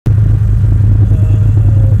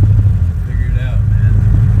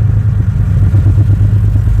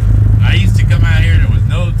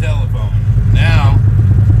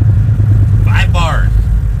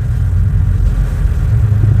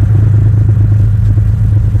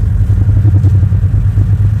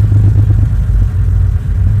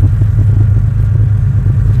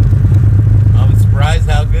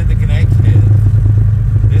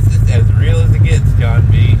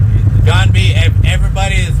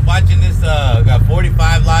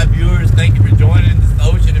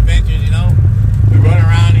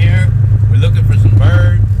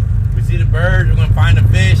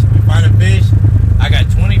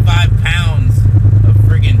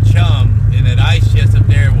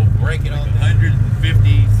break it all down.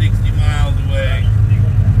 150, 60 miles away,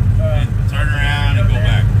 and turn around and go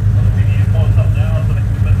back.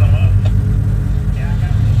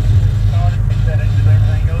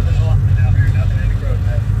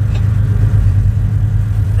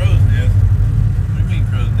 Crow's nest? What do you mean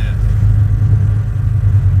crow's nest?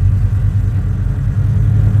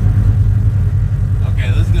 Okay,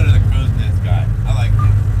 let's go to the crow's nest guy. I like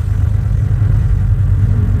this.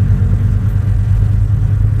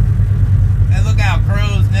 Hey, look out,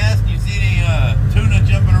 crow's nest. You see any tuna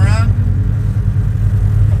jumping around?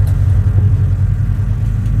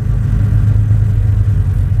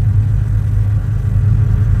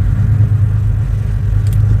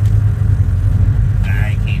 Nah,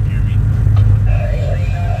 he can't hear me.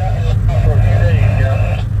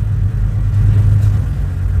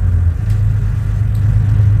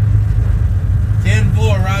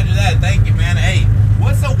 10-4, roger that. Thank you, man. Hey,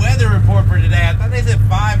 what's the weather report for today? I thought they said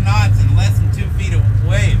 5 knots and less than 2 feet of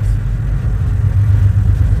waves.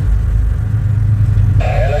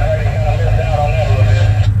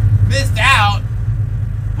 Missed out?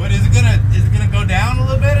 What is it gonna go down a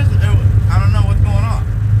little bit? I don't know what's going on.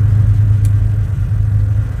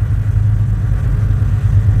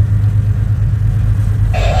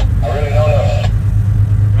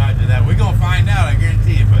 Roger that. We're gonna find out, I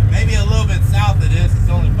guarantee you. But maybe a little bit south of this, it's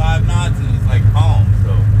only 5 knots and it's like calm.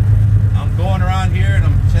 So I'm going around here and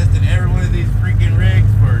I'm testing every one of these freaking rigs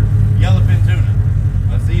for yellowfin tuna.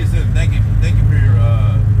 I'll see you soon. Thank you for your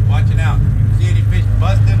watching out. If you see any fish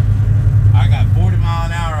busting, I got 40 mile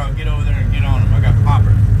an hour. I'll get over there and get on them. I got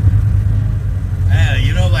poppers.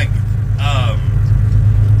 You know, like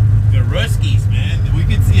the Ruskies, man. We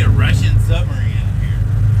could see a Russian submarine out here.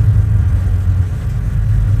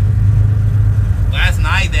 Last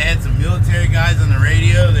night they had some military guys on the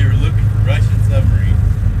radio. They were looking for Russian submarines.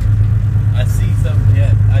 I see something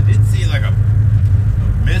yet. I did see like a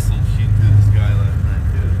missile shoot through the sky last night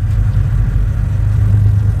too.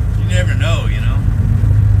 You never know, you know.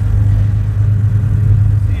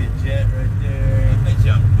 See a jet right there. I bet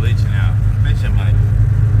you I'm glitching out. I bet you my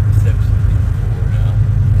reception is poor now.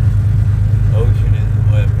 Ocean is a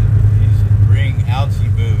weapon. You should bring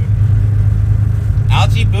Alchyboon.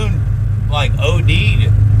 Alchyboon like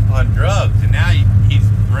OD'd on drugs and now he's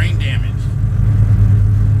brain damaged.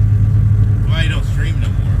 Why you don't stream no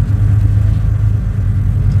more?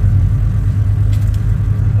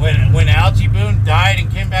 When Alchyboon died and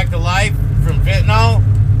came back to life from fentanyl,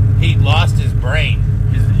 he lost his brain.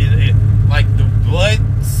 Like the blood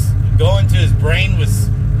going to his brain was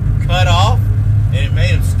cut off, and it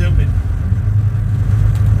made him stupid.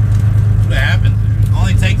 That's what happens. It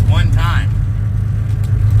only takes one time.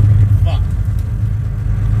 Fuck.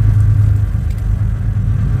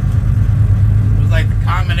 It was like the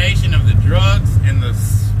combination of the drugs and the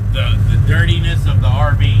dirtiness of the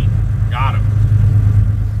RV. Got him.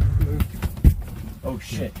 Oh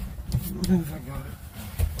shit. Move, I got it.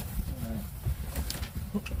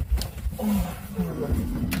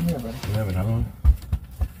 Here, buddy. You have another one?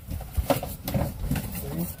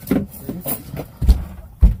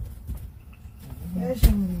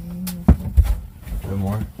 Two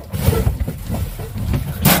more?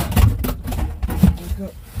 Wake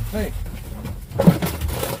up. Hey!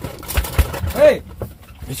 Hey!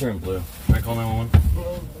 It's in blue. Can I call 911?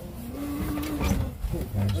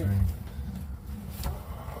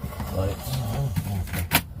 Lights.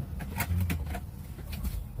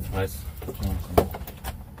 Lights.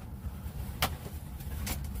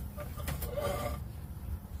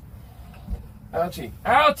 Ouchie!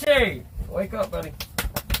 Ouchie! Wake up, buddy.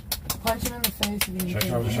 Punch him in the face if you can.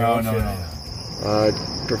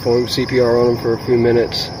 Performed CPR on him for a few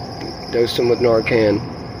minutes, dosed him with Narcan,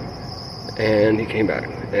 and he came back,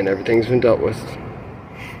 and everything's been dealt with.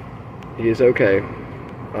 He is okay.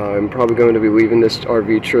 I'm probably going to be leaving this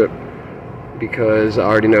RV trip because I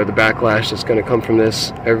already know the backlash that's going to come from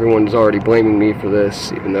this. Everyone's already blaming me for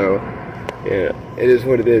this, even though, yeah, it is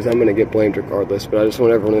what it is. I'm going to get blamed regardless, but I just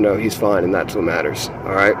want everyone to know he's fine, and that's what matters,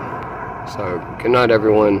 alright? So, good night,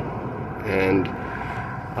 everyone, and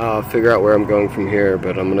I'll figure out where I'm going from here,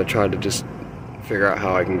 but I'm going to try to just figure out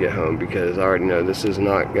how I can get home, because I already know this is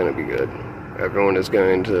not going to be good. Everyone is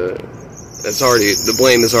going to, the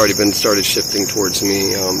blame has already been started shifting towards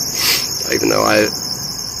me, even though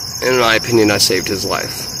in my opinion, I saved his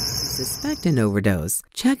life. Suspect an overdose.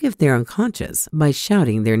 Check if they're unconscious by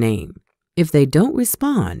shouting their name. If they don't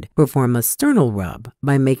respond, perform a sternal rub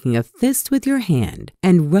by making a fist with your hand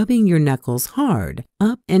and rubbing your knuckles hard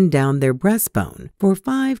up and down their breastbone for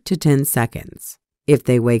 5 to 10 seconds. If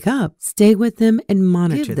they wake up, stay with them and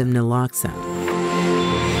monitor them naloxone.